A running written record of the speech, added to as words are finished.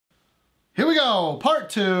Here we go, part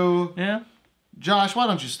 2. Yeah. Josh, why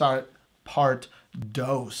don't you start part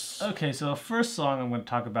dos? Okay, so the first song I'm going to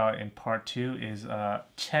talk about in part 2 is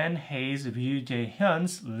Chen, Heize,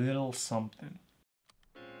 Hyun's Little Something.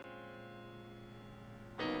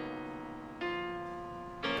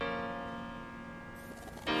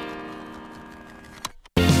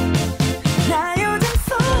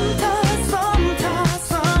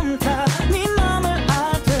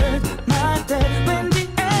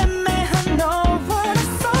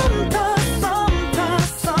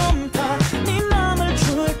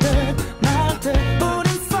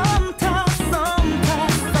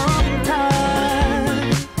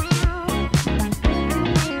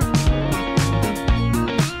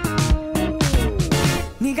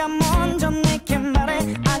 네가 먼저 내게 말해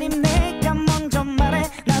아님 내가 먼저 말해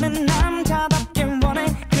나는 남자답게 원해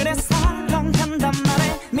그래서 사랑한단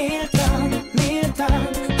말해 밀당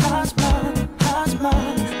하지마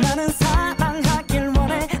나는 사랑하길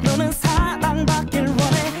원해 너는 사랑받길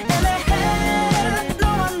원해 애매해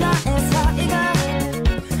너와 나의 사이가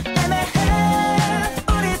애매해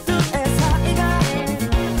우리 둘의 사이가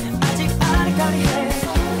아직 아리까리해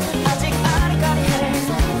아직 아리까리해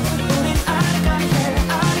우린 아리까리해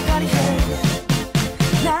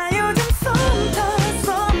나 요즘 썸타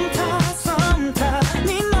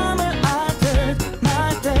네 맘을 알듯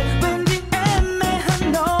말듯 왠지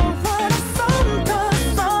애매한 너와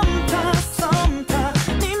썸타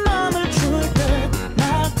네 맘을 줄듯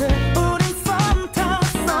말듯 우린 썸타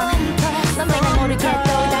넌 내가 모르게 또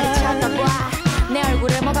다리 쳐다봐 내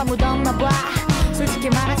얼굴에 뭐가 묻었나봐 솔직히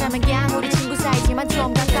말하자면 그냥 우리 친구 사이지만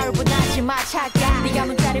좀 가까울 뻔하지 마 착각 네가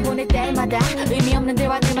문자를 보낼 때마다 의미 없는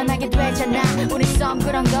대화들만 하게 되잖아 우리 썸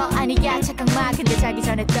그런 거 아니야 착각 마 근데 자기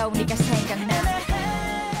전에 또 네가 생각나.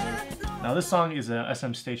 Now this song is a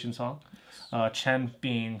SM Station song. Chen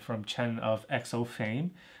being from Chen of EXO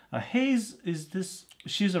fame. Heize is this?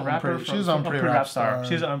 She's a rapper. She's an Unpretty Rap Star.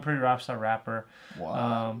 She's an Unpretty Rap Star rapper.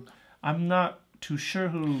 Wow. I'm not too sure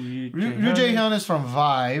who Ryu Jae-hyun is from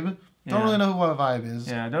Vibe. Don't really know what Vibe is.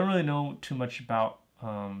 Yeah, I don't really know too much about.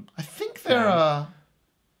 I think they're. I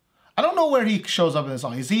don't know where he shows up in the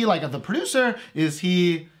song. Is he like the producer? Is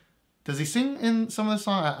he? Does he sing in some of the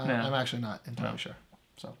song? I'm actually not entirely sure.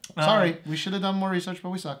 So sorry, we should have done more research, but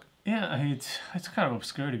we suck. Yeah, I mean, it's kind of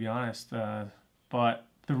obscure to be honest. But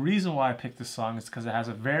the reason why I picked this song is because it has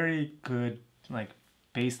a very good like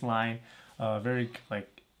bass line, very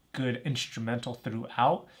like good instrumental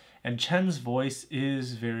throughout, and Chen's voice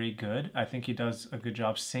is very good. I think he does a good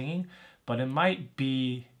job singing, but it might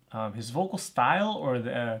be his vocal style or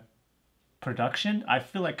the production. I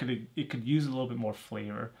feel like it could use a little bit more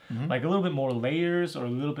flavor, like a little bit more layers or a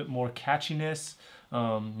little bit more catchiness.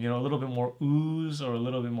 You know, a little bit more ooze or a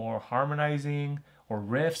little bit more harmonizing or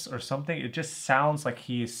riffs or something. It just sounds like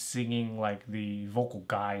he is singing like the vocal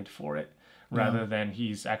guide for it rather than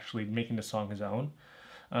he's actually making the song his own.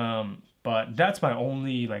 But that's my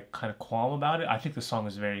only like kind of qualm about it. I think the song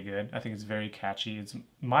is very good. I think it's very catchy. It's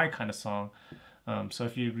my kind of song. So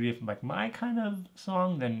if you agree with like my kind of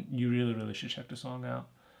song, then you really should check the song out.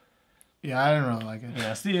 Yeah, I didn't really like it.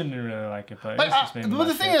 Yeah, Steve didn't really like it, but like, it's just maybe but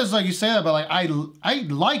the thing is, like you say that, but like I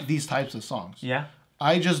like these types of songs. Yeah.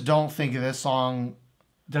 I just don't think this song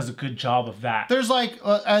does a good job of that. There's like,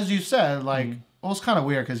 as you said, like well, it's kind of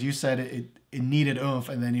weird because you said it needed oomph,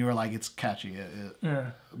 and then you were like, it's catchy.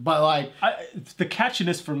 Yeah. But like the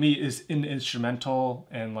catchiness for me is in the instrumental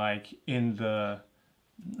and like in the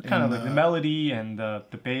kind of like the melody and the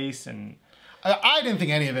bass and. I didn't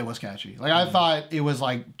think any of it was catchy. Like I thought it was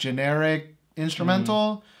like generic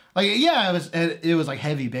instrumental. Like yeah, it was like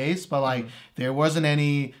heavy bass, but like there wasn't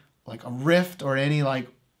any like a riff or any like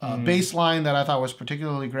bass line that I thought was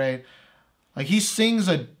particularly great. Like he sings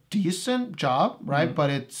a decent job, right?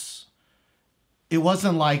 But it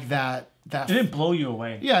wasn't like that. It didn't blow you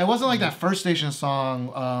away. Yeah, it wasn't like that First Station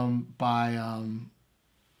song by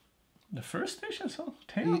the First Station song,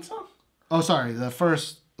 Taeyeon song. Oh, sorry, the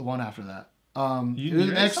one after that. It was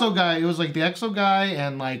an EXO guy. It was like the EXO guy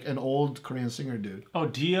and like an old Korean singer dude. Oh,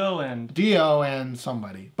 Dio and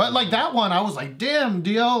somebody. But like that one, I was like, damn,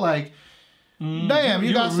 Dio, like, damn,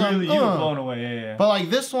 you got some. You were blown away, yeah. But like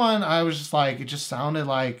this one, I was just like, it just sounded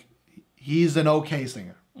like he's an okay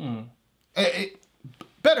singer.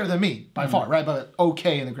 Better than me by far, right? But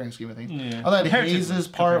okay in the grand scheme of things. Yeah. I thought Heize's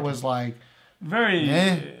part was like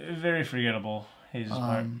very forgettable. Heize's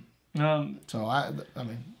part. So I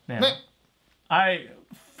mean. Yeah.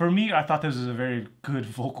 For me, I thought this was a very good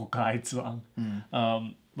vocal guide song.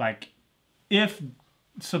 Like,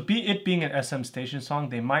 it being an SM Station song,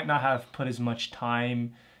 they might not have put as much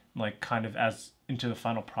time, like, kind of as into the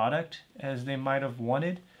final product as they might have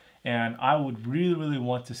wanted. and I would really, really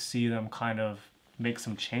want to see them kind of make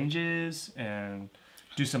some changes and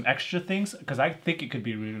do some extra things because I think it could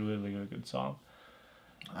be really, really a good song.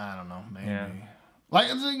 I don't know, maybe. Yeah. Like,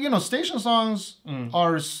 you know, station songs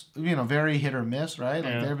are, you know, very hit or miss, right?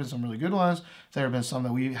 Like, Yeah. there have been some really good ones. There have been some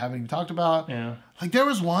that we haven't even talked about. Yeah. Like, there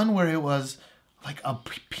was one where it was, like, a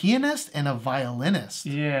pianist and a violinist.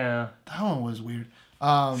 Yeah. That one was weird.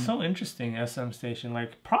 So interesting, SM Station.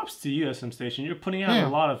 Like, props to you, SM Station. You're putting out a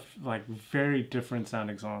lot of, like, very different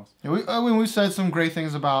sounding songs. Yeah, we said some great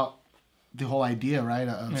things about the whole idea, right,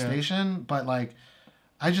 of Station. But, like,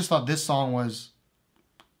 I just thought this song was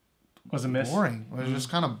a miss. Boring. It was just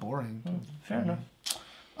kind of boring. Fair enough.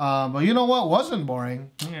 But you know what wasn't boring?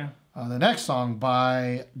 Yeah. The next song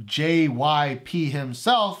by JYP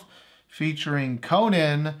himself, featuring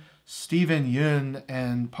Conan, Steven Yeun,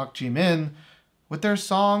 and Park Ji-min, with their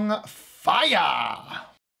song Fire.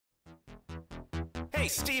 Hey,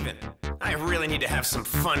 Steven, I really need to have some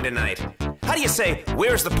fun tonight. How do you say,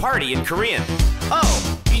 where's the party in Korean?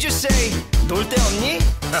 Oh, you just say, 놀 데 없니?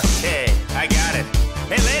 Okay, I got it.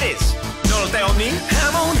 Hey, ladies, 놀 데 없니?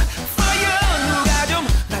 I'm on fire, 누가 좀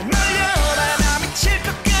날 말려봐. 나 미칠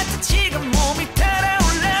것 같아, 지금 몸이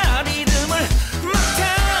달아올라. 리듬을 맡아,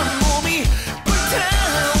 몸이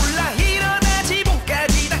불타올라. 일어나,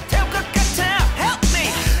 지붕까지 다 태울 것 같아. Help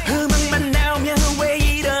me! 음악만 나오면 왜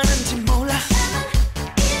이러는지 몰라.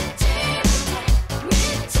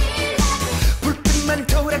 불빛만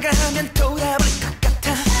돌아가면 돌아버릴 것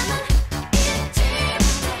같아.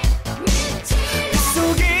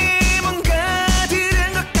 빗속에 뭔가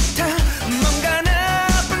들은 것 같아. 뭔가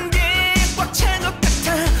나쁜 게 꽉 찬 것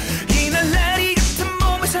같아. 이 날라리 같은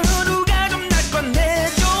몸에서 누가 좀 날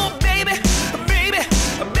꺼내줘. Baby, baby,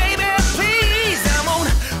 baby, please. I'm on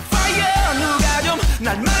fire. 누가 좀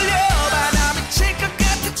날 말려봐. 나 미칠 것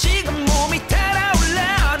같아. 지금 몸이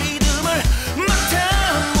달아올라. 리듬을 맡아.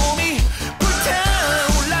 몸이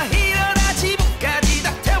불타올라. 일어나, 지붕까지 다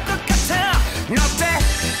태울 것 같아. 어때?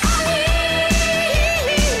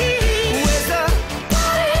 Where's the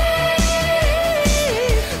party?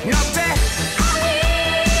 어때?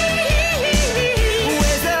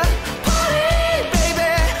 Where's the party,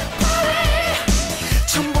 baby? Party.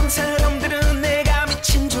 처음 본 사람들은 내가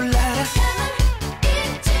미친 줄 알아.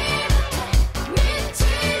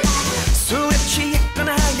 술에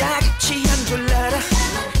취했거나 약에 취한 줄 알아.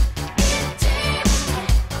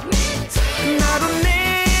 나도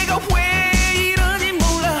내가 왜 이러지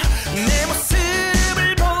몰라. 내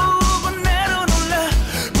모습을 보고 나도 놀라.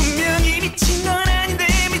 분명히 미친 건 아닌데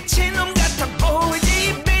미친 놈 같아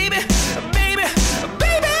보이지. Baby, baby,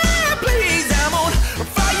 baby, please. I'm on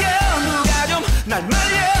fire. 누가 좀 날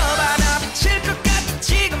말려봐. 나 미칠 것 같아.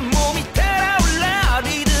 지금 몸이 달아올라.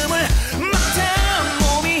 리듬을 맡아.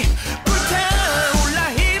 몸이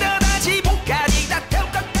불타올라. 일어나, 지붕까지 다 태울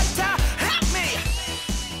것 같아. Help me!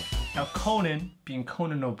 Now, Conan, being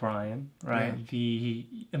Conan O'Brien, right? Yeah. The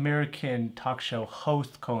American talk show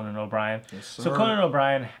host Conan O'Brien. Yes, So sir. Conan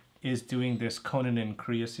O'Brien is doing this Conan in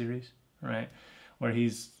Korea series, right? Where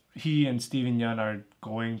he and Steven Yeun are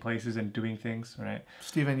going places and doing things, right?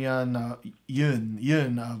 Steven Yeun,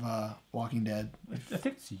 Yeun of Walking Dead. I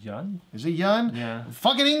think it's Yeun. Is it Yeun? Yeah.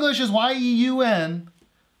 Fucking English is Yeun.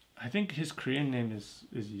 I think his Korean name is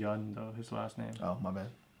Yeun, though, his last name. Oh, my bad.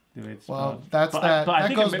 The way it's Well, spelled. that's But that. I That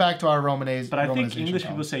think goes back to our Romanization. But I think English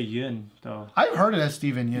people say Yeun, though. I've heard it as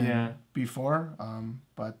Steven Yeun Yeah. before.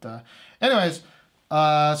 Anyways,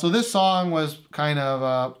 so this song was kind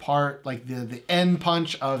of part, like the end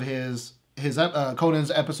punch of his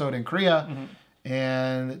Conan's episode in Korea.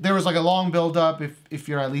 And there was like a long build up, if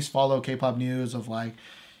you're at least follow K-pop news, of like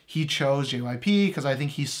he chose JYP because I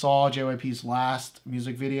think he saw JYP's last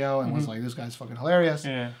music video and was like, this guy's fucking hilarious.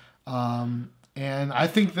 Yeah. And I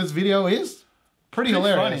think this video is pretty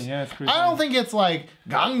hilarious. funny. Yeah, it's pretty I don't funny. think it's like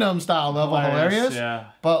Gangnam Style level hilarious. Yeah.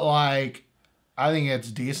 But like, I think it's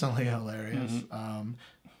decently hilarious.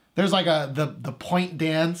 There's like the point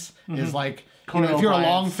dance is like, Conan if you're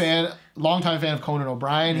O'Brien's. a longtime fan of Conan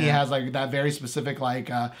O'Brien, he has like that very specific like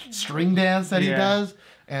string dance that he Yeah. does,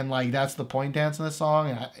 and like that's the point dance in the song,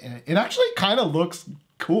 and it actually kind of looks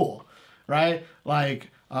cool, right? Like.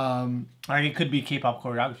 Like it could be K-pop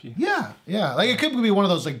choreography. Yeah. Like it could be one of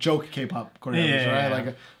those like joke K-pop choreographies, Yeah.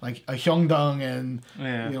 right? Like a Hyungdong and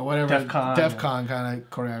whatever Defcon kind of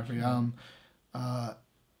choreography.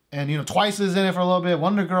 And Twice is in it for a little bit.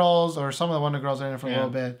 Wonder Girls, or some of the Wonder Girls are in it for a little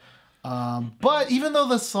bit. But even though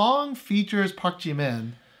the song features Park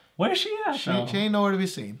Ji-min, Where is she at? she ain't nowhere to be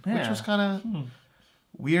seen, which Yeah. was kind of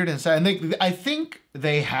weird and sad. And I think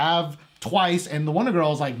they have Twice and the Wonder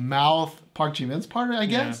Girls like mouth Park Ji-min's part, I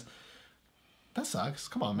guess. that sucks.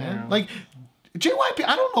 Come on, man. Yeah. Like JYP,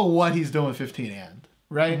 I don't know what he's doing with 15 and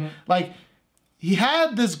right. Like he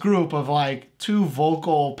had this group of like 2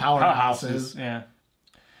 vocal powerhouses. Yeah.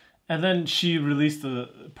 And then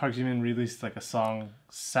Park Jimin released like a song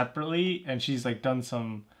separately, and she's like done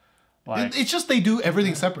some like It's just they do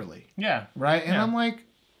everything separately, yeah, right? And Yeah. I'm like,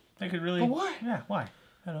 they could really but why? Yeah, why?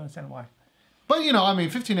 I don't understand why. But you know, I mean,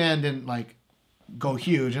 15 and didn't like go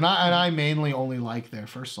huge, and I mainly only like their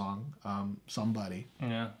first song, Somebody.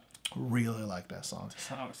 Yeah. Really like that song.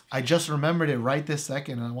 Sounds I just remembered it right this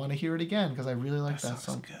second, and I want to hear it again because I really like that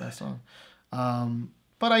song. good. That song.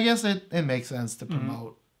 But I guess it makes sense to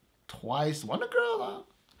promote twice. Wonder Girl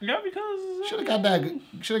yeah, because should have got that.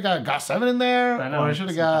 Should have got 7 in there, I know, or should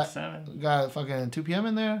have seven. got fucking 2 p.m.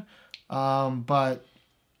 in there. But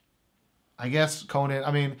I guess Conan.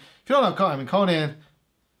 I mean, if you don't know Conan, Conan.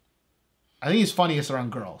 I think he's funniest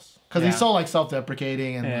around girls because he's Yeah. so like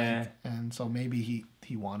self-deprecating and Yeah. like, and so maybe he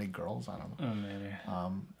wanted girls. I don't know. Oh,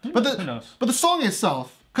 maybe. But Who knows? But the song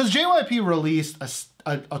itself, because JYP released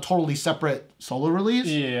a totally separate solo release,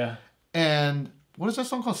 Yeah. and what is that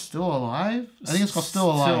song called? Still Alive? I think it's called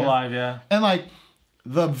Still Alive. Still Alive, yeah. And like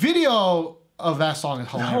the video of that song is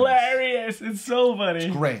hilarious. Hilarious! It's so funny.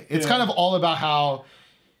 Great. It's Yeah. kind of all about how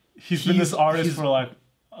He's been this artist he's- for like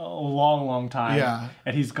a long time. Yeah.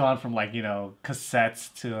 And he's gone from like, you know,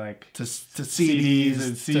 cassettes to like to CDs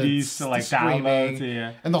and CDs to like streaming. downloads.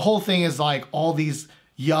 Yeah. And the whole thing is like all these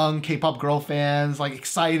young K-pop girl fans like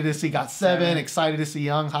excited to see GOT7, excited to see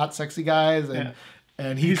young hot sexy guys,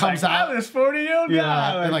 and he He's comes like, out, I'm this 40-year-old guy.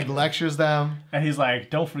 yeah, and like lectures them. And he's like,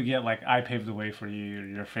 don't forget, like, I paved the way for you,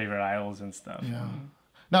 your favorite idols and stuff. Yeah.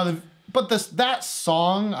 Now, that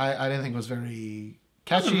song I didn't think was very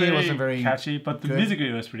catchy. It wasn't very catchy, but the good. music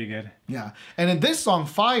video was pretty good. Yeah. And in this song,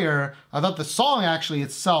 Fire, I thought the song actually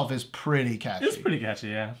itself is pretty catchy. It's pretty catchy,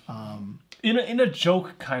 yeah. In a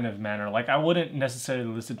joke kind of manner. Like, I wouldn't necessarily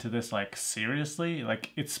listen to this, like, seriously. Like,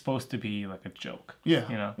 it's supposed to be, like, a joke. Yeah.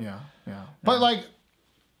 You know? Yeah. But, like,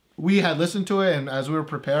 we had listened to it, and as we were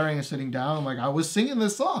preparing and sitting down, like, I was singing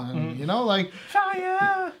this song. And, you know, like...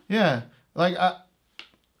 Fire! Yeah. Like,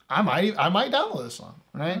 I might download this song,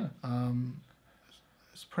 right?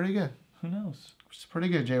 It's pretty good. Who knows? It's pretty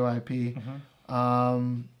good, JYP.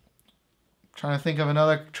 Trying to think of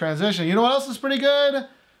another transition. You know what else is pretty good?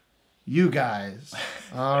 You guys.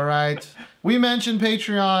 All right. We mentioned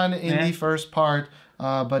Patreon in the first part,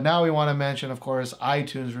 but now we want to mention, of course,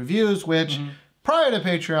 iTunes reviews, which prior to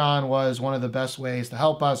Patreon was one of the best ways to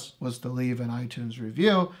help us was to leave an iTunes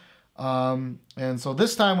review. And so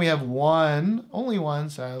this time we have only one,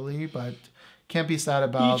 sadly, but can't be sad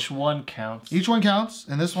about. Each one counts. Each one counts,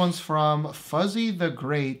 and this one's from Fuzzy the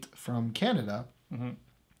Great from Canada.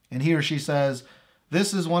 And he or she says,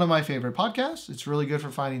 "This is one of my favorite podcasts. It's really good for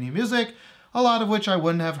finding new music, a lot of which I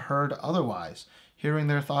wouldn't have heard otherwise. Hearing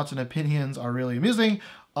their thoughts and opinions are really amusing.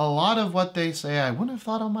 A lot of what they say I wouldn't have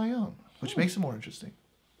thought on my own, which makes it more interesting.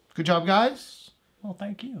 Good job, guys." Well,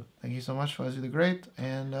 thank you. Thank you so much, Fuzzy the Great,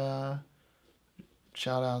 and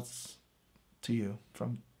shout outs to you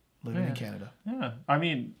from living in Canada. Yeah. I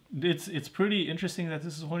mean, it's pretty interesting that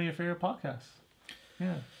this is one of your favorite podcasts.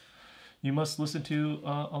 Yeah. You must listen to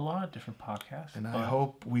a lot of different podcasts. And I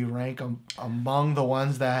hope we rank among the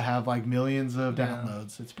ones that have like millions of Yeah.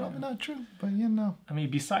 downloads. It's probably not true, but you know. I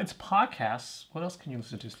mean, besides podcasts, what else can you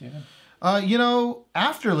listen to, Steven? You know,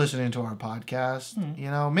 after listening to our podcast,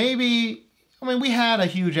 you know, maybe, I mean, we had a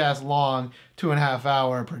huge ass long 2.5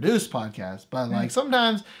 hour produced podcast, but like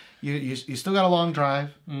sometimes you still got a long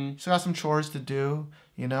drive, you still got some chores to do,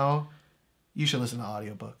 you know, you should listen to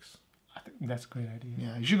audiobooks. I think that's a great idea.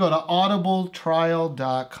 Yeah, you should go to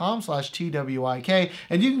audibletrial.com/TWIK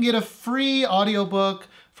and you can get a free audiobook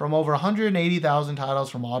from over 180,000 titles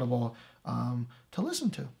from Audible to listen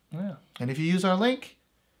to. Yeah. And if you use our link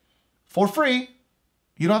for free,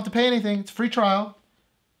 you don't have to pay anything. It's a free trial.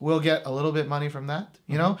 We'll get a little bit money from that.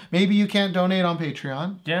 You know, maybe you can't donate on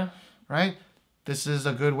Patreon, Yeah. right? This is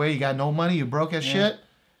a good way. You got no money. You broke as shit.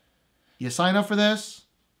 You sign up for this.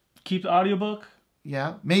 Keep the audiobook.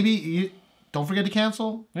 Yeah. Maybe you don't forget to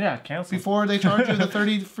cancel Yeah, cancel. before they charge you the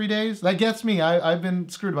 30 free days. That gets me. I've been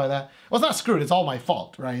screwed by that. Well, it's not screwed. It's all my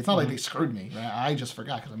fault, right? It's not like they screwed me. Right? I just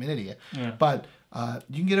forgot because I'm an idiot. Yeah. But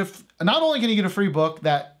you can get not only can you get a free book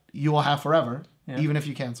that you will have forever, Yeah. even if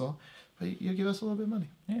you cancel, but you give us a little bit of money.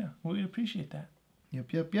 Yeah, we appreciate that.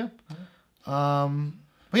 Yep.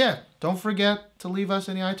 But yeah, don't forget to leave us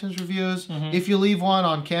any iTunes reviews. If you leave one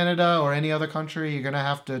on Canada or any other country, you're gonna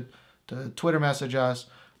have to Twitter message us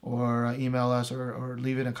or email us or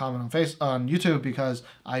leave it in a comment on YouTube because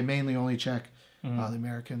I mainly only check the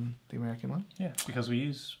American one. Yeah, because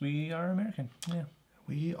we are American. Yeah.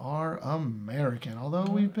 We are American, although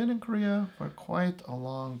we've been in Korea for quite a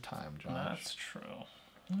long time, Josh. That's true.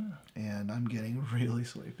 And I'm getting really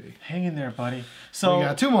sleepy. Hang in there, buddy. So we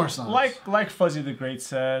got 2 more songs. Like Fuzzy the Great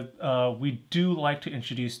said, we do like to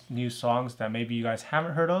introduce new songs that maybe you guys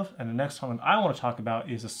haven't heard of. And the next song I want to talk about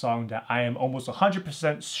is a song that I am almost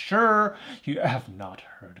 100% sure you have not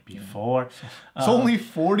heard before. So only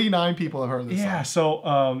 49 people have heard this song. Yeah,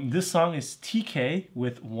 so this song is TK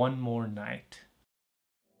with One More Night.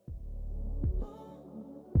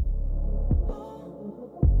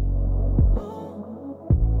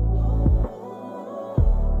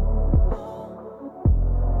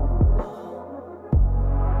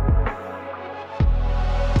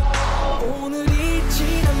 오늘이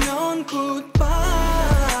지나면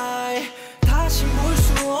goodbye 다시 볼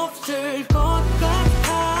수 없을 것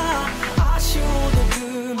같아 아쉬워도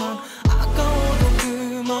그만 아까워도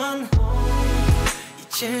그만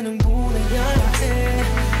이제는 보내야 해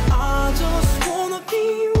I just wanna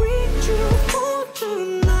be with you for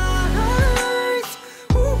tonight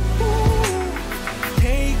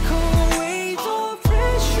Take away the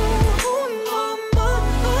pressure on my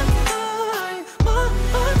mind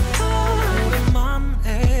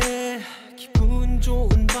오랜만에 기분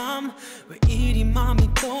좋은 밤 왜 이리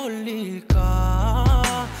맘이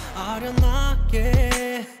떨릴까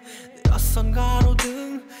아련하게 낯선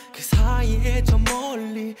가로등 그 사이에 저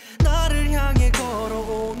멀리 나를 향해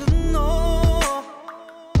걸어오는 너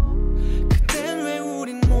그땐 왜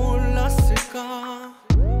우린 몰랐을까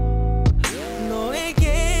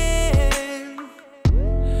너에겐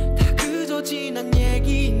다 그저 지난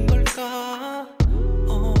얘기인 걸까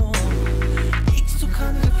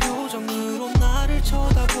익숙한 그 표정으로 나를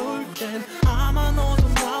쳐다볼 땐 아마 너도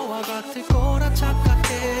나와 같을 거라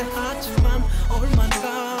착각해 하지만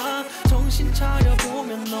얼마나 정신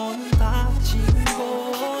차려보면 너는 다친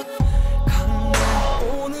것 같네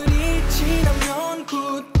오늘이 지나면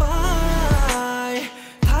goodbye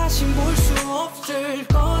다신 볼 수 없을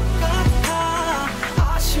것 같아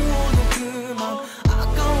아쉬워도 그만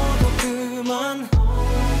아까워도 그만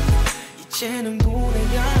이제는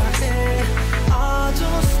보내야 해 I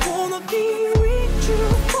just wanna be with you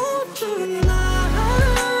for tonight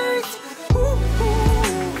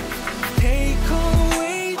Take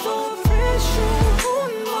away the pressure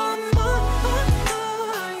on my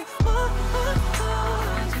mind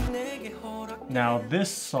내게 허락 Now, this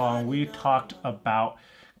song we talked about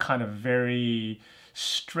kind of very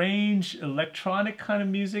strange electronic kind of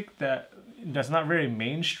music that's not very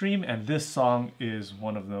mainstream, and this song is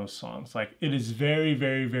one of those songs. Like, it is very,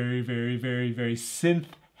 very, very, very, very, very synth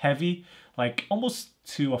heavy, like almost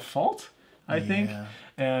to a fault, I think.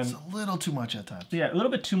 And It's a little too much at times. yeah, a little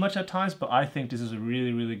bit too much at times, but I think this is a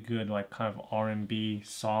really, really good, like, kind of R&B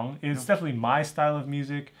song. It's definitely my style of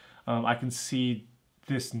music. I can see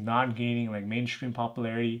this not gaining, like, mainstream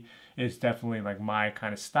popularity. It's definitely, like, my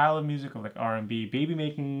kind of style of music, of, like, R&B,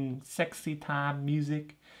 baby-making, sexy time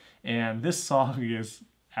music. And this song is,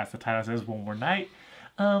 as the title says, One More Night,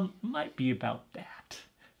 might be about that.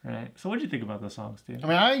 Right. So what did you think about the song, Steve? I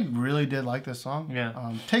mean, I really did like this song. Yeah.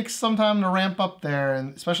 Takes some time to ramp up there,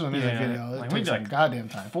 and especially the music video. It Like, takes maybe some goddamn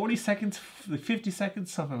time. 40 seconds, 50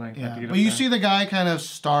 seconds, something like that. Yeah. To get But up you there. see the guy kind of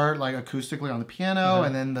start like acoustically on the piano,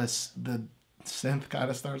 and then the synth kind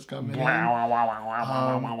of starts coming in. But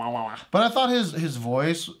I thought his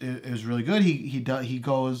voice is really good. He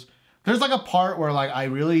goes. There's like a part where like I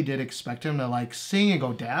really did expect him to like sing and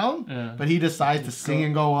go down, but he decides to sing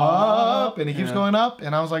and go up, and he keeps going up,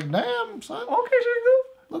 and I was like, damn, son. Okay, Shingu.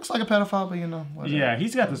 Looks like a pedophile, but you know. Whatever. Yeah,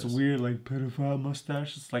 he's got this weird like pedophile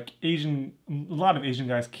mustache. It's like a lot of Asian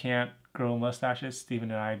guys can't grow mustaches. Stephen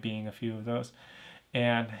and I being a few of those,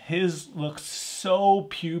 and his looks so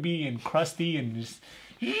puby and crusty and just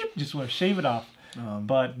want to shave it off.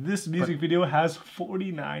 But this music video has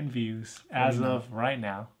 49 views as of right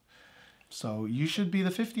now. So you should be the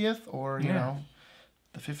 50th, or you know,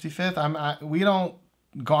 the 55th. We don't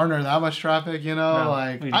garner that much traffic, you know. No,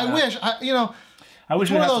 like we do I not. wish, I wish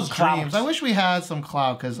it's we one had of those some clout. dreams. I wish we had some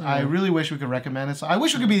clout because I really wish we could recommend it. So I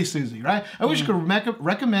wish we could be Susie, right? I wish we could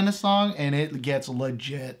recommend a song and it gets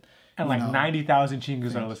legit. And like 90,000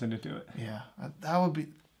 chingus are listening to it. Yeah, that would be.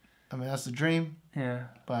 I mean, that's the dream. Yeah.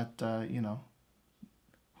 But you know,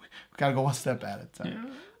 we gotta go one step at a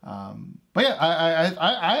time. But yeah,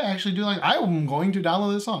 I actually do like. I'm going to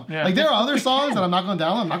download this song. Yeah, like there are other songs that I'm not going to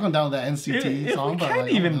download. I'm not going to download that NCT If song. we but can't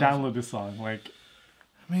like, even oh, download this song, like.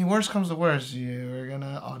 I mean, worst comes to worst, we're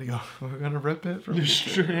gonna we're gonna rip it from.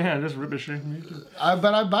 Yeah, just rip it straight from YouTube.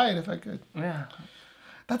 But I'd buy it if I could. Yeah.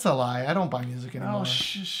 That's a lie. I don't buy music anymore. Oh,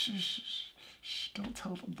 shh. Shh, don't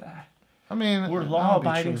tell them that. I mean, We're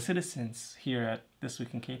law-abiding citizens here at This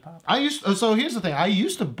Week in K-pop. So here's the thing. I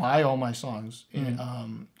used to buy all my songs.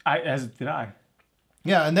 As did I.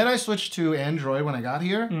 Yeah, and then I switched to Android when I got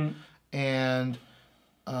here, and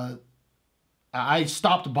I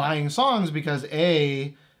stopped buying songs because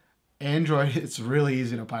Android, it's really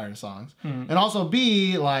easy to pirate songs, and also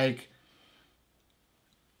B, like,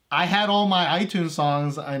 I had all my iTunes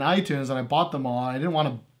songs in iTunes and I bought them all. I didn't want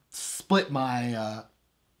to split my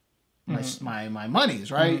my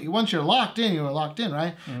monies, right? Once you're locked in, you were locked in,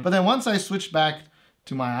 right? But then once I switched back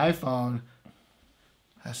to my iPhone,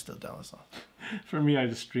 I still download songs. For me, I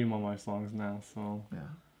just stream all my songs now, so... Yeah.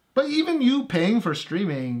 But even you paying for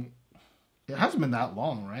streaming, it hasn't been that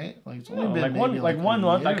long, right? Like, it's only been like one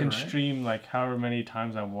month I can right? stream like however many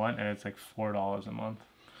times I want, and it's like $4 a month.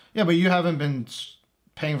 Yeah, but you haven't been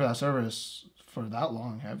paying for that service for that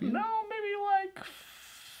long, have you? No, maybe like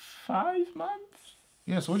 5 months.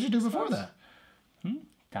 Yeah, so what did you do before that?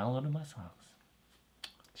 Downloaded my songs.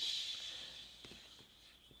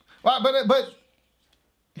 Well, but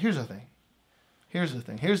here's the thing.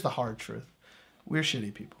 Here's the hard truth. We're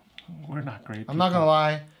shitty people. We're not great people. I'm not gonna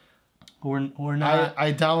lie. We're not.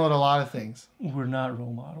 I download a lot of things. We're not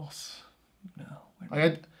role models. No.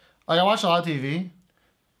 I watch a lot of TV.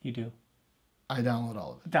 You do. I download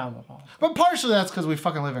all of it. Download all. But partially that's because we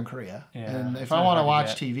fucking live in Korea. Yeah, And if it's I not want to hard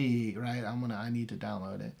watch to TV, right, I need to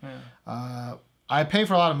download it. Yeah. I pay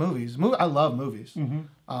for a lot of movies. I love movies.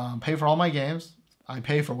 Pay for all my games. I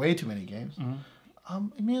pay for way too many games.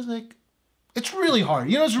 Music, it's really hard.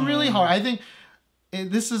 You know, it's really hard. I think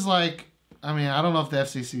this is like, I mean, I don't know if the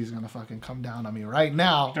FCC is gonna fucking come down on me right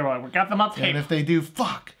now. They're like, we got them up tape. And if they do,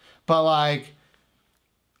 fuck. But like,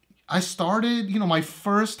 I started, you know, my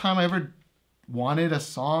first time I ever wanted a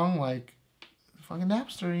song, like fucking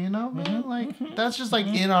Napster, you know, man. Like that's just like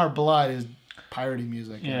in our blood is pirating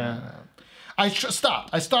music. Yeah. I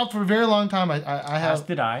stopped. I stopped for a very long time. I have. As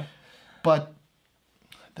did I. But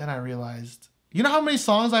then I realized, you know how many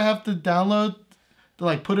songs I have to download to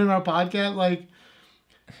like put in our podcast, like.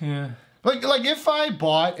 Yeah. Like if I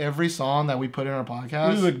bought every song that we put in our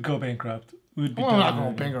podcast, we would go bankrupt. We'd be well, I'm not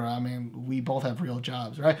going bankrupt. I mean, we both have real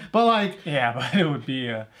jobs, right? But like, yeah, but it would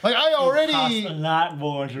be like I already cost a lot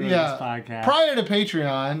more to run this podcast. Prior to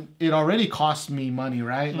Patreon, it already cost me money,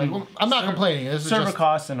 right? Like I'm not complaining. This is server just,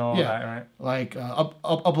 costs and all that, right? Like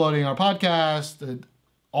uploading our podcast,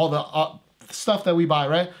 all the stuff that we buy,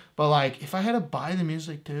 right? But like, if I had to buy the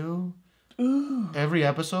music too, every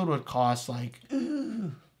episode would cost like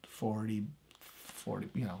 40,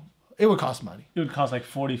 you know, it would cost money. It would cost like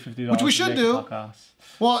 $40, $50. Which we should do.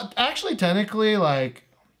 Well, actually, technically, I'm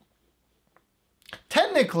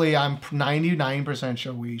 99%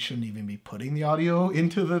 sure we shouldn't even be putting the audio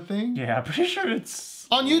into the thing. Yeah, I'm pretty sure it's...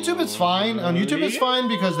 On YouTube, it's fine. On YouTube, it's fine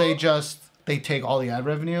because they take all the ad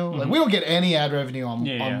revenue. Like, we don't get any ad revenue on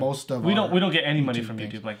most of we don't get any money from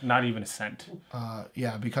things. YouTube, like not even a cent.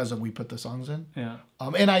 Yeah, because we put the songs in. Yeah.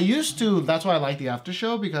 And I used to, that's why I like the after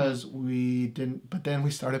show, because we didn't, but then we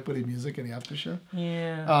started putting music in the after show.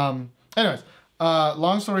 Yeah. Anyways,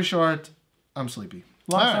 long story short, I'm sleepy.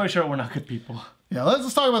 Long story short, we're not good people. Yeah,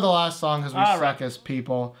 let's talk about the last song because we suck as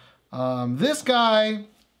people. This guy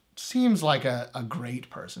seems like a great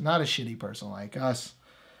person, not a shitty person like us.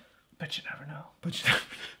 But you never know.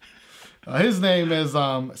 His name is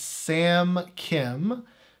Sam Kim,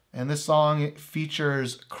 and this song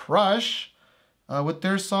features Crush with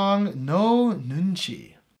their song No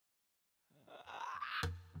Nunchi.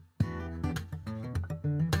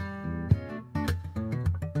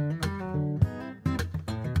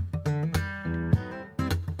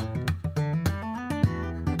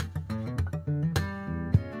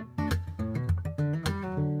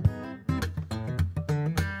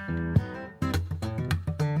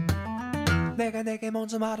 내가 내게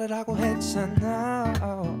먼저 말하라고 했잖아.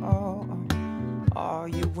 Are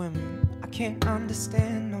you women? I can't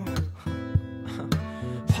understand. No.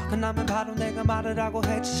 화가 나면 바로 내가 말하라고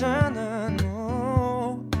했잖아.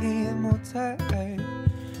 No, 이해 못해.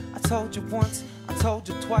 I told you once, I told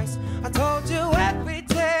you twice, I told you every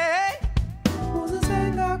day. 무슨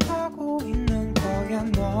생각하고 있는 거야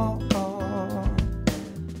너?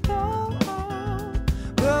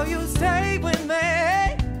 Will you stay with me?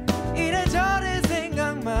 이래저래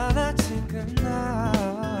생각 많아 지금 나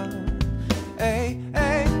에이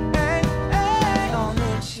에이 에이 에이 너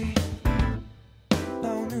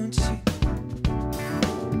눈치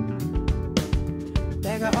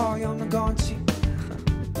내가 어이없는 건지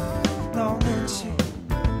너 눈치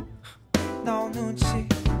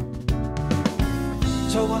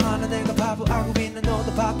좋아하는 내가 바보 알고 있는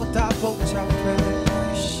너도 바보 다 복잡해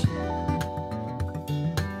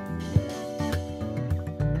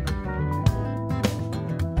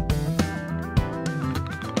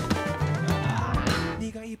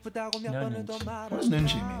What does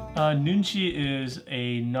nunchi mean? Nunchi is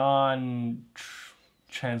a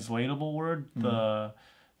non-translatable word. The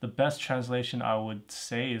best translation I would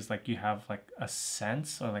say is like you have like a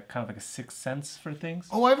sense or like kind of like a sixth sense for things.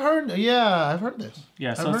 Oh, I've heard this. Yeah, so I've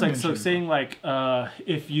it's heard like so nunchi saying like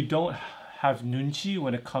if you don't have nunchi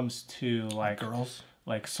when it comes to like girls,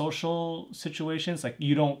 like social situations, like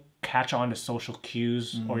you don't catch on to social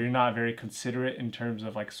cues or you're not very considerate in terms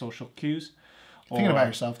of like social cues. Thinking about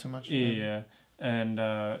yourself too much. Yeah. And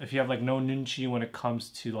if you have like no nunchi when it comes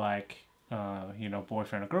to like you know,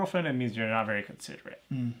 boyfriend or girlfriend, it means you're not very considerate.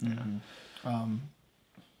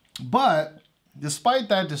 But despite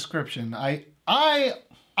that description, I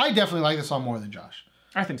definitely like the song more than Josh.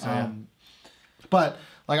 I think so. Yeah. But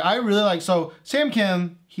like I really like, so Sam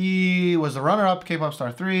Kim, he was the runner-up K-pop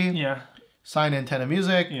Star 3. Yeah. Signed Antenna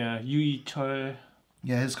Music. Yeah. Yui Choi.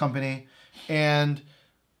 Yeah, his company. And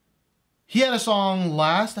he had a song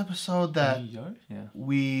last episode that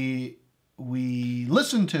we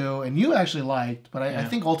listened to and you actually liked, but I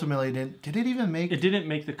think ultimately did it even make... It didn't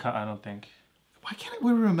make the cut, I don't think. Why can't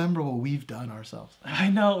we remember what we've done ourselves? I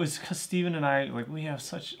know, it's because Steven and I, like, we have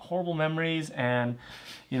such horrible memories, and,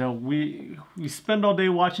 you know, we spend all day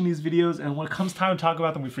watching these videos, and when it comes time to talk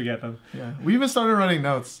about them, we forget them. Yeah, we even started running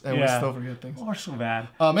notes, and we still forget things. Oh, we're so bad.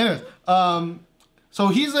 Anyways, so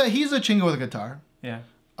he's a chinga with a guitar. Yeah.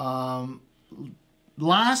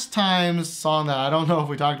 Last time's song that I don't know if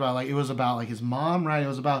we talked about, like, it was about, like, his mom, right? It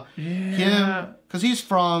was about him, because he's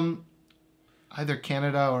from either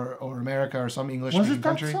Canada or America or some English speaking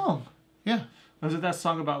country. Was it that song? Yeah. Was it that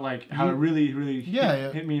song about like how it really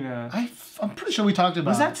hit me in a... I'm pretty sure we talked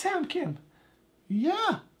about. Was that Sam Kim?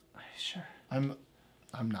 Yeah. Sure. I'm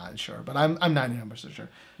not sure, but I'm 99% sure.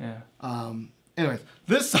 Yeah. Anyways,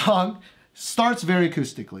 this song starts very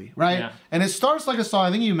acoustically, right? Yeah. And it starts like a song,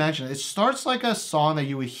 I think you mentioned it starts like a song that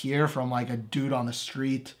you would hear from like a dude on the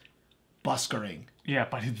street buskering. Yeah,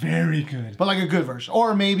 but it's very good. But like a good version.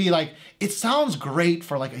 Or maybe like it sounds great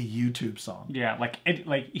for like a YouTube song. Yeah,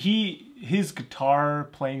 his guitar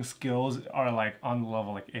playing skills are like on the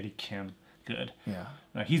level like Eddie Kim good. Yeah.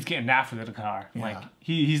 Like, he's getting after the guitar. Yeah. Like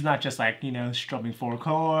he's not just like, you know, strumming four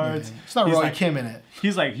chords. Yeah. It's not Roy like, Kim in it.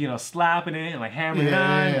 He's like, you know, slapping it and like hammering it on.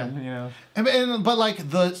 And, you know. But like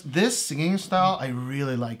this singing style, I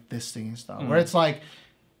really like this singing style. Where it's like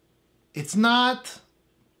it's not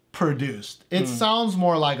produced. It sounds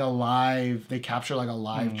more like a live, they capture like a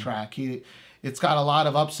live track. It's got a lot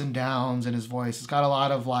of ups and downs in his voice. It's got a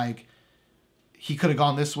lot of like, he could have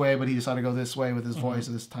gone this way, but he decided to go this way with his voice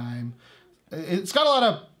this time. It's got a lot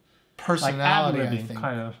of personality, like I think.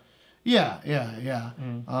 Kind of. Yeah.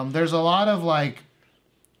 There's a lot of like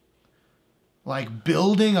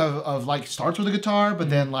building of like starts with a guitar, but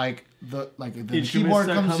then like the keyboard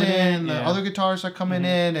comes in, the other guitars are coming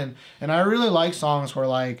in, and I really like songs where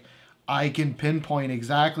like I can pinpoint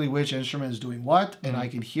exactly which instrument is doing what, and I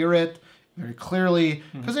can hear it very clearly.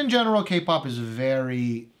 Because in general, K-pop is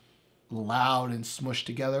very loud and smushed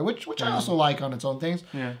together, which I also like on its own things.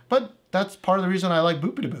 Yeah. But that's part of the reason I like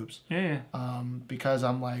boopity boops. Yeah. Because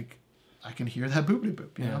I'm like, I can hear that boopity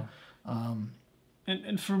boop, you know.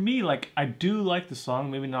 And for me, like, I do like the song,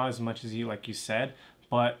 maybe not as much as you, like you said,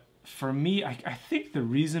 but for me, I think the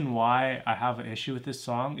reason why I have an issue with this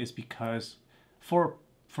song is because for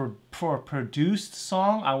a produced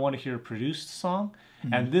song, I want to hear a produced song,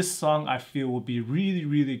 and this song I feel would be really,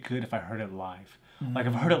 really good if I heard it live. Like,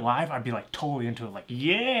 if I heard it live, I'd be, like, totally into it, like,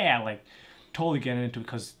 yeah, like, totally getting into it,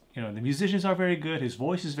 because, you know, the musicians are very good, his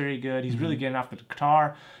voice is very good, he's really getting after the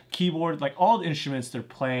guitar, keyboard, like, all the instruments, they're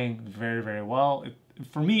playing very, very well.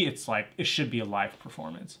 For me, it's like, it should be a live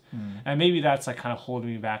performance. And maybe that's like kind of holding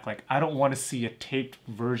me back. Like, I don't want to see a taped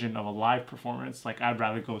version of a live performance. Like, I'd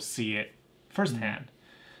rather go see it firsthand.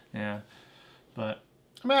 Yeah. But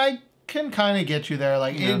I mean, I can kind of get you there.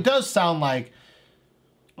 Like, it does sound like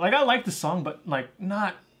I like the song, but like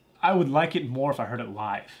not, I would like it more if I heard it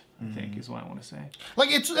live, I think is what I want to say. Like,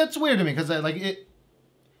 it's weird to me because like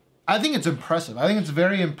I think it's impressive. I think it's a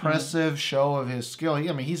very impressive show of his skill. I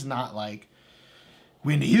mean, he's not like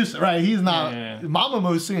Whitney Houston, right? He's not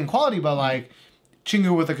Mamamoo singing quality, but like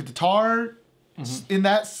Chingu with a guitar in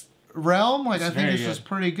that realm, like I think it's just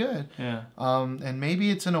pretty good. Yeah. And maybe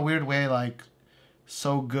it's in a weird way like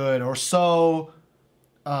so good or so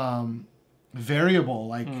variable,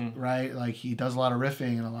 like right? Like he does a lot of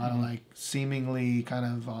riffing and a lot of like seemingly kind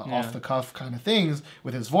of off the cuff kind of things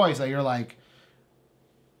with his voice that you're like,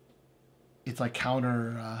 it's like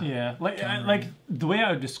counter. Like the way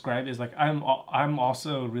I would describe it is like I'm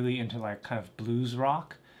also really into like kind of blues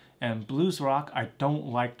rock, and blues rock I don't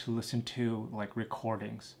like to listen to like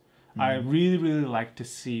recordings. I really, really like to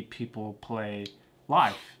see people play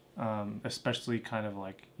live, especially kind of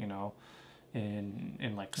like, you know,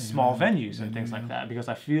 in like small venues and things like that, because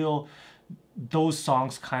I feel those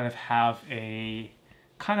songs kind of have a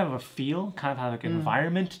feel, kind of have like an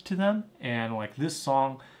environment to them, and like this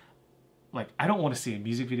song, like I don't want to see a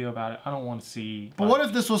music video about it. I don't want to see. But what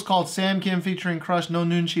if this was called Sam Kim featuring Crush No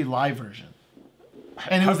Nunchi live version,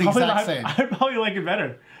 and it was the exact same? I'd probably like it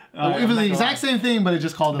better. It was the exact same thing, but it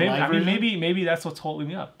just called it live version. Maybe that's what's holding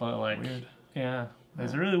me up. But like, weird. Yeah,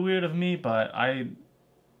 it's really weird of me. But I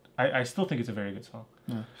still think it's a very good song.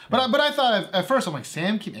 Yeah. But I thought at first I'm like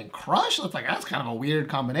Sam Kim and Crush. It's like that's kind of a weird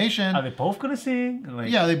combination. Are they both gonna sing? Like,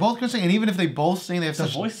 yeah, they both gonna sing, and even if they both sing, they have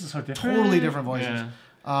such voices are different. Totally different voices. Yeah.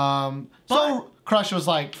 So Crush was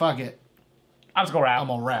like, "Fuck it, I'm just gonna rap. I'm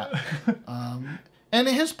gonna rap." And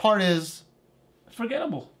his part is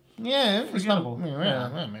forgettable. Yeah, forgettable.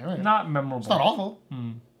 Not memorable. It's not awful.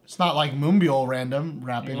 It's not like Moonbyul random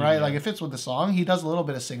rapping, right? Like it fits with the song. He does a little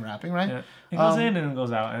bit of sing rapping, right? Yeah. It goes in and it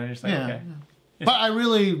goes out, and it's just like okay. But I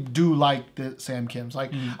really do like the Sam Kim's.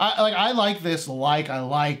 Like I like this. Like I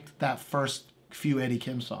liked that first few Eddie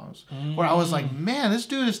Kim songs, where I was like, man, this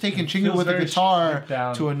dude is taking Chingu with a guitar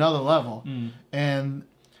to another level, and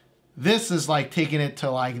this is like taking it to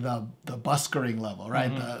like the buskering level,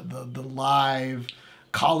 right? The live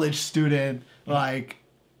college student like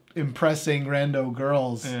impressing rando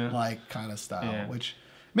girls like kind of style, which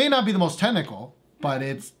may not be the most technical, but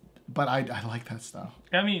I like that style.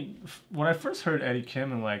 I mean, when I first heard Eddie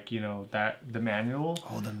Kim and like, you know, the manual.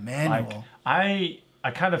 Oh, the manual. Like, I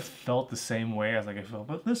kind of felt the same way as like I felt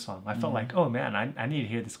about this song. I felt like, oh man, I need to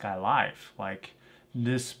hear this guy live. Like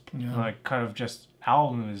this like kind of just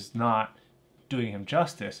album is not doing him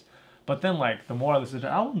justice. But then like the more I listened to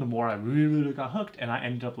the album, the more I really, really got hooked, and I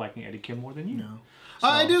ended up liking Eddie Kim more than you. So,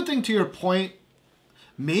 I do think, to your point,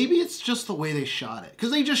 maybe it's just the way they shot it, because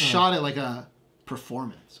they just shot it like a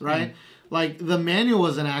performance, right? Like the manual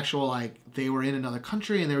was an actual, like they were in another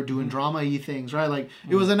country and they were doing drama-y things, right? Like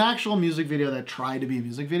it was an actual music video that tried to be a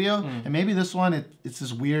music video, and maybe this one it's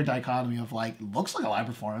this weird dichotomy of like it looks like a live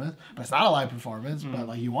performance, but it's not a live performance, but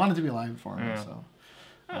like you want it to be a live performance. So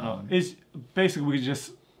I don't know. It's basically, we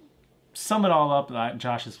just sum it all up that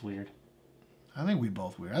Josh is weird. I think we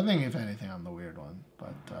both weird. I think if anything I'm the weird one,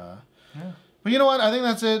 but but you know what? I think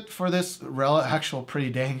that's it for this actual pretty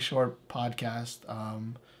dang short podcast.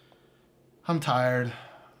 I'm tired.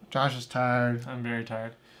 Josh is tired. I'm very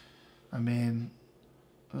tired. I mean,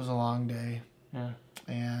 it was a long day. Yeah.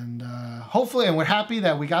 And hopefully, and we're happy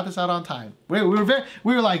that we got this out on time. We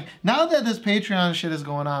were like, now that this Patreon shit is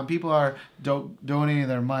going on, people are donating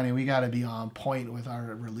their money. We got to be on point with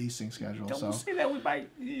our releasing schedule. Don't say that we might,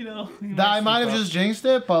 you know. I might have just jinxed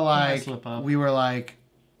it, but like we were like,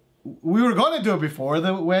 we were going to do it before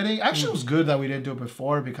the wedding. Actually, it was good that we didn't do it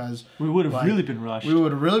before, because we would have really been rushed. We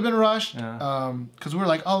would have really been rushed. Because we were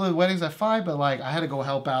like, oh, the wedding's at 5, but like I had to go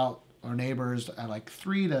help out our neighbors at like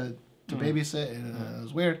 3 to babysit, and it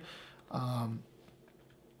was weird.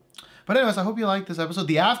 But anyways, I hope you liked this episode.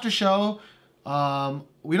 The after show,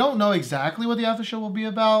 we don't know exactly what the after show will be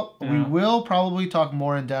about. We will probably talk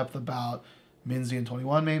more in depth about Minzy and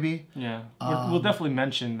 21, maybe. Yeah, we'll definitely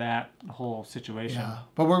mention that whole situation. Yeah,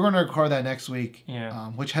 but we're going to record that next week.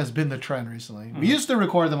 Which has been the trend recently. We used to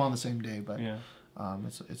record them on the same day, but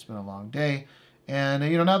it's been a long day. And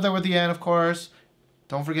you know, now that we're at the end, of course,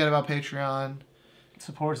 don't forget about Patreon.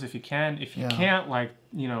 Support us if you can. If you can't, like,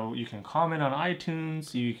 you know, you can comment on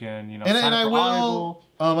iTunes. You can, you know, and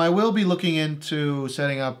I will be looking into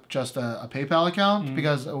setting up just a PayPal account,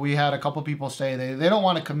 because we had a couple people say they don't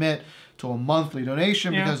want to commit to a monthly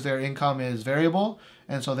donation because their income is variable,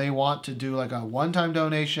 and so they want to do like a one-time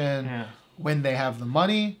donation when they have the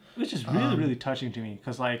money. Which is really, really touching to me,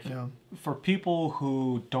 because like for people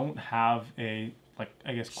who don't have a, like,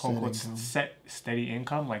 I guess, quote unquote, steady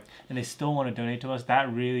income, like, and they still want to donate to us,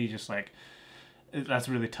 that really just like, that's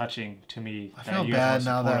really touching to me. I feel bad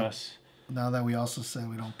now that we also said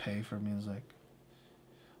we don't pay for music.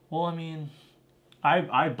 Well, I mean,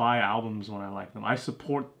 I buy albums when I like them. I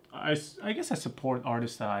guess I support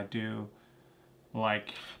artists that I do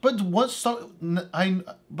like. But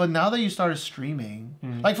but now that you started streaming,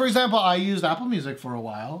 like for example, I used Apple Music for a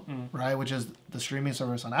while, right, which is the streaming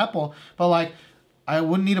service on Apple, but like I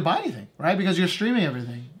wouldn't need to buy anything, right, because you're streaming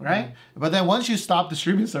everything, right? But then once you stop the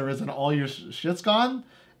streaming service and all your shit's gone,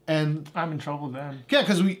 and I'm in trouble then. Yeah,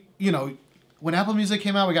 because you know, when Apple Music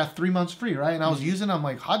came out, we got 3 months free, right? And I was using it, I'm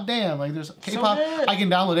like, hot damn, like there's K-pop. So I can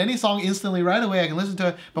download any song instantly right away. I can listen to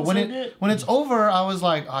it. But when it's over, I was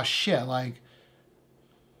like, oh shit, like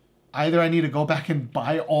either I need to go back and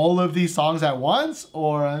buy all of these songs at once,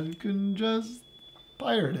 or I can just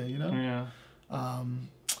pirate it, you know? Yeah.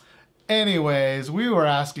 Anyways, we were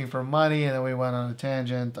asking for money and then we went on a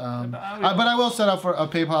tangent. But I will set up for a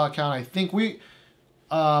PayPal account. I think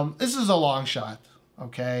this is a long shot,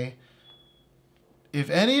 okay? If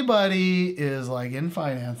anybody is like in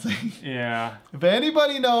financing, Yeah. if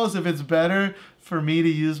anybody knows if it's better for me to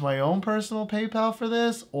use my own personal PayPal for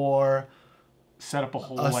this or Set up a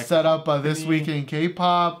whole setup This Week in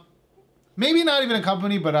K-Pop, maybe not even a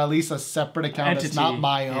company, but at least a separate account that's not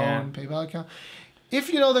my own PayPal account.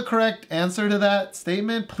 If you know the correct answer to that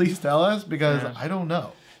statement, please tell us, because I don't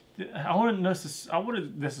know. I wouldn't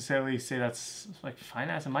necessarily say that's like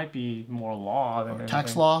finance. It might be more law than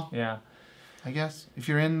Tax law. Yeah. I guess if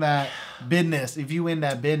you're in that business, if you in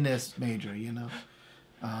that business major, you know,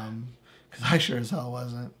 because I sure as hell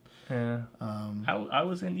wasn't. Yeah. I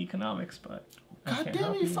was in economics, but God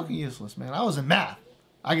damn, you're fucking useless, man. I was in math.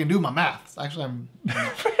 I can do my maths. Actually, I'm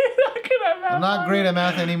not great at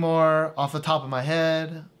math anymore off the top of my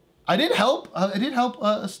head. I did help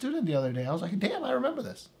a student the other day. I was like, damn, I remember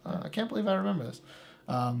this. I can't believe I remember this.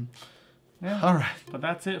 Yeah. All right. But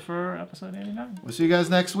that's it for episode 89. We'll see you guys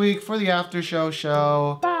next week for the after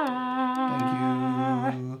show.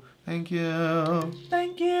 Bye. Thank you. Thank you.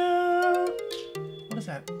 Thank you. What is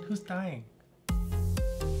that? Who's dying?